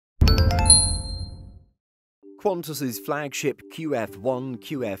Qantas's flagship QF1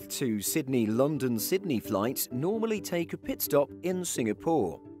 QF2 Sydney London-Sydney flights normally take a pit stop in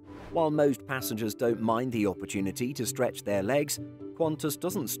Singapore. While most passengers don't mind the opportunity to stretch their legs, Qantas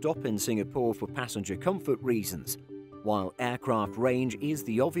doesn't stop in Singapore for passenger comfort reasons. While aircraft range is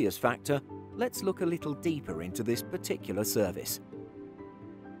the obvious factor, let's look a little deeper into this particular service.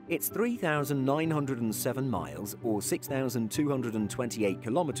 It's 3,907 miles or 6,228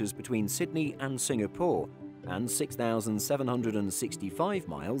 kilometres between Sydney and Singapore, and 6,765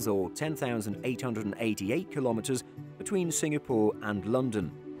 miles or 10,888 kilometres between Singapore and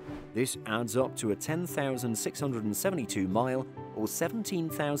London. This adds up to a 10,672 mile or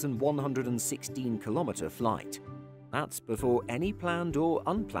 17,116 kilometre flight. That's before any planned or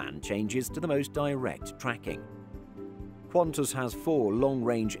unplanned changes to the most direct tracking. Qantas has 4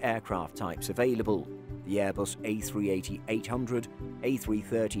 long-range aircraft types available: the Airbus A380-800,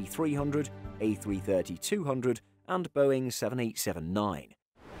 A330-300, A330-200 and Boeing 787-9.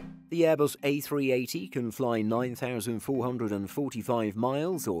 The Airbus A380 can fly 9,445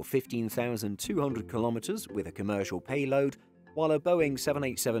 miles or 15,200 kilometres with a commercial payload, while a Boeing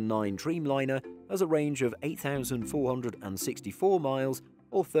 787-9 Dreamliner has a range of 8,464 miles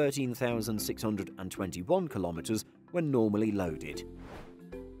or 13,621 kilometres when normally loaded.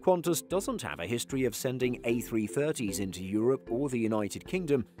 Qantas doesn't have a history of sending A330s into Europe or the United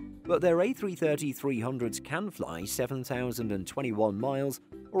Kingdom, but their A330-300s can fly 7,021 miles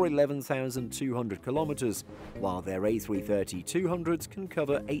or 11,200 kilometres, while their A330-200s can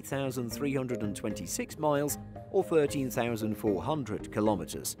cover 8,326 miles or 13,400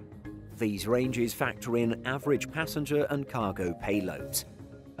 kilometres. These ranges factor in average passenger and cargo payloads.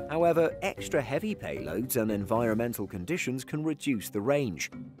 However, extra heavy payloads and environmental conditions can reduce the range.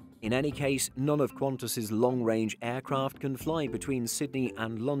 In any case, none of Qantas's long-range aircraft can fly between Sydney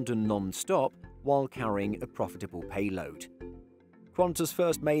and London non-stop while carrying a profitable payload. Qantas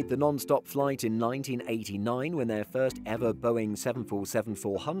first made the non-stop flight in 1989 when their first ever Boeing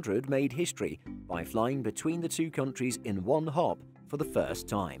 747-400 made history by flying between the two countries in one hop for the first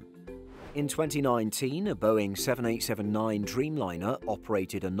time. In 2019, a Boeing 787-9 Dreamliner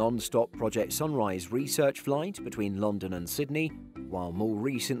operated a non-stop Project Sunrise research flight between London and Sydney, while more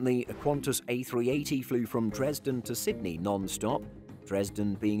recently a Qantas A380 flew from Dresden to Sydney non-stop,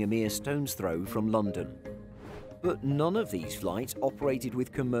 Dresden being a mere stone's throw from London. But none of these flights operated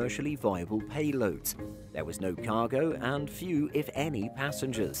with commercially viable payloads. There was no cargo and few, if any,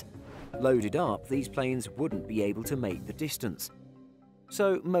 passengers. Loaded up, these planes wouldn't be able to make the distance.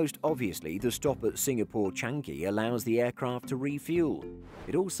 So, most obviously, the stop at Singapore Changi allows the aircraft to refuel.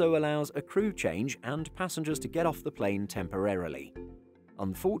 It also allows a crew change and passengers to get off the plane temporarily.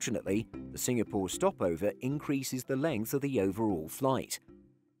 Unfortunately, the Singapore stopover increases the length of the overall flight.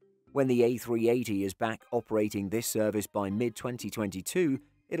 When the A380 is back operating this service by mid-2022,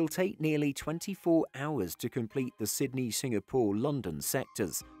 it'll take nearly 24 hours to complete the Sydney-Singapore-London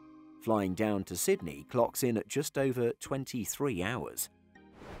sectors. Flying down to Sydney clocks in at just over 23 hours.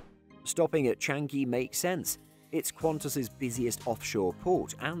 Stopping at Changi makes sense. It's Qantas's busiest offshore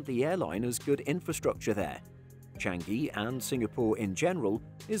port and the airline has good infrastructure there. Changi, and Singapore in general,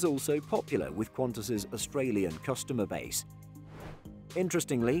 is also popular with Qantas's Australian customer base.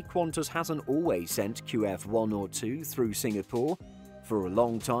 Interestingly, Qantas hasn't always sent QF1 or 2 through Singapore. For a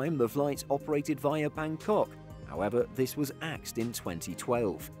long time, the flights operated via Bangkok. However, this was axed in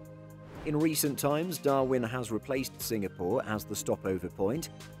 2012. In recent times, Darwin has replaced Singapore as the stopover point.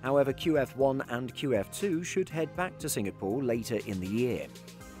 However, QF1 and QF2 should head back to Singapore later in the year.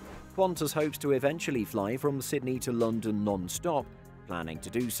 Qantas hopes to eventually fly from Sydney to London non-stop, planning to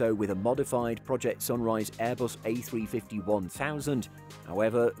do so with a modified Project Sunrise Airbus A350-1000.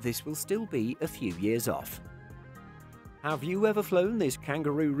 However, this will still be a few years off. Have you ever flown this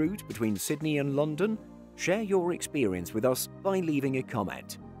Kangaroo route between Sydney and London? Share your experience with us by leaving a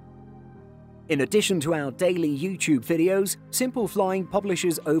comment. In addition to our daily YouTube videos, Simple Flying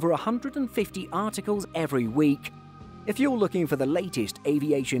publishes over 150 articles every week. If you're looking for the latest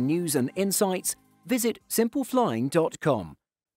aviation news and insights, visit simpleflying.com.